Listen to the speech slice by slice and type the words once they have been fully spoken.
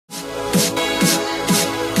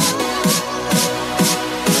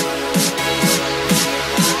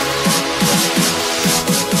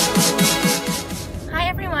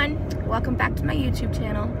Welcome back to my YouTube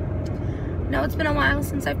channel. No, it's been a while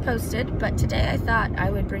since I've posted, but today I thought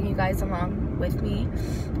I would bring you guys along with me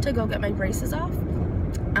to go get my braces off.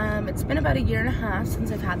 It's been about 1.5 years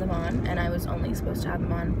since I've had them on, and I was only supposed to have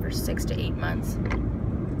them on for 6 to 8 months.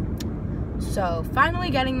 So finally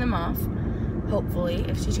getting them off. Hopefully,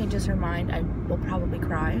 if she changes her mind, I will probably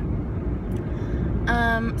cry.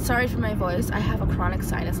 Sorry for my voice. I have a chronic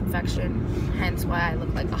sinus infection, hence why I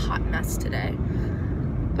look like a hot mess today.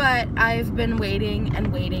 But I've been waiting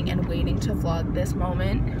and waiting and waiting to vlog this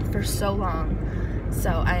moment for so long. So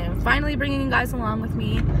I am finally bringing you guys along with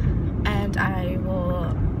me, and I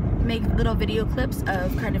will make little video clips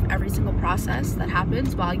of kind of every single process that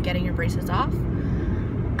happens while getting your braces off.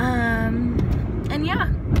 And yeah,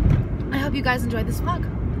 I hope you guys enjoyed this vlog.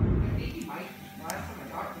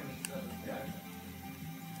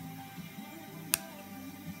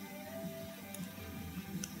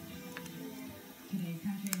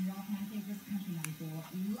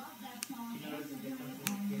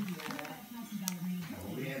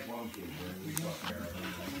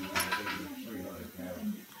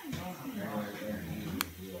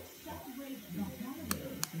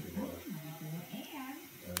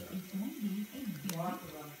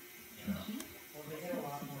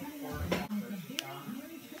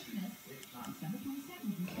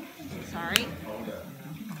 Sorry.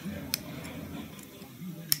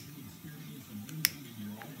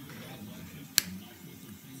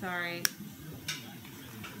 Sorry.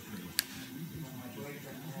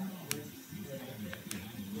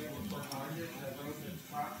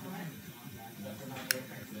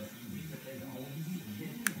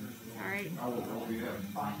 Sorry.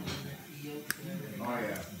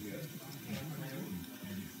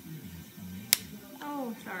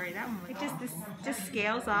 Oh, sorry, that one. This just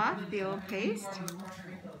scales off the old paste.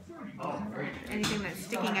 Anything that's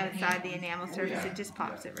sticking outside the enamel surface, it just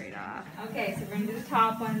pops it right off. Okay, so we're gonna do the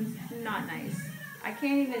top ones. Not nice. I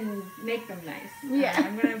can't even make them nice. Yeah.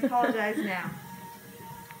 I'm gonna apologize now.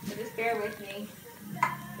 So just bear with me.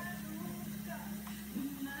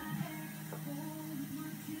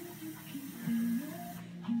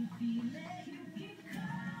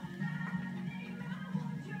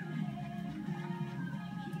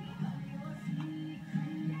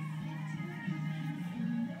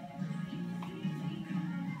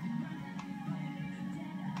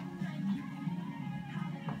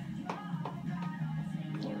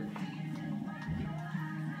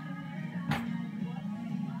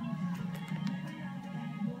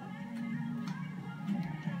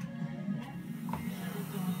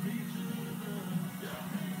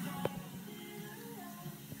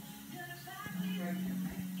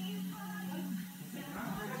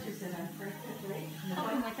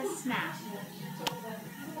 Like a snap.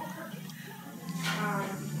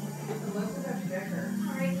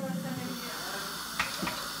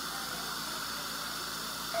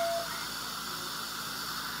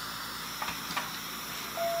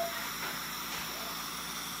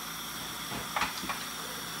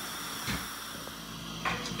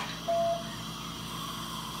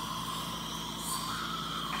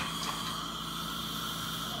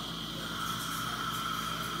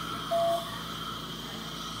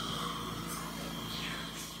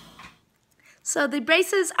 So the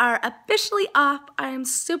braces are officially off. I am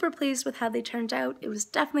super pleased with how they turned out. It was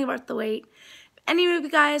definitely worth the wait. If any of you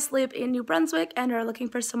guys live in New Brunswick and are looking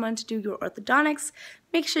for someone to do your orthodontics,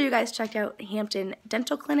 make sure you guys check out Hampton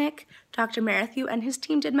Dental Clinic. Dr. Matthew and his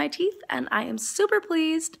team did my teeth, and I am super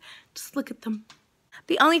pleased. Just look at them.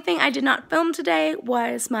 The only thing I did not film today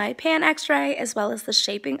was my pan x-ray as well as the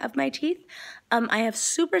shaping of my teeth. I have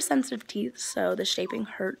super sensitive teeth, so the shaping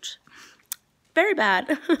hurt very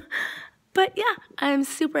bad. But yeah, I'm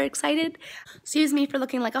super excited. Excuse me for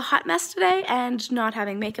looking like a hot mess today and not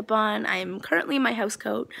having makeup on. I'm currently in my house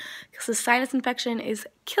coat because the sinus infection is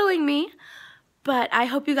killing me. But I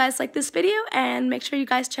hope you guys like this video, and make sure you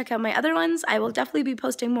guys check out my other ones. I will definitely be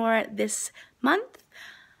posting more this month.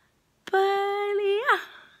 But yeah,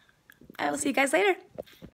 I will see you guys later.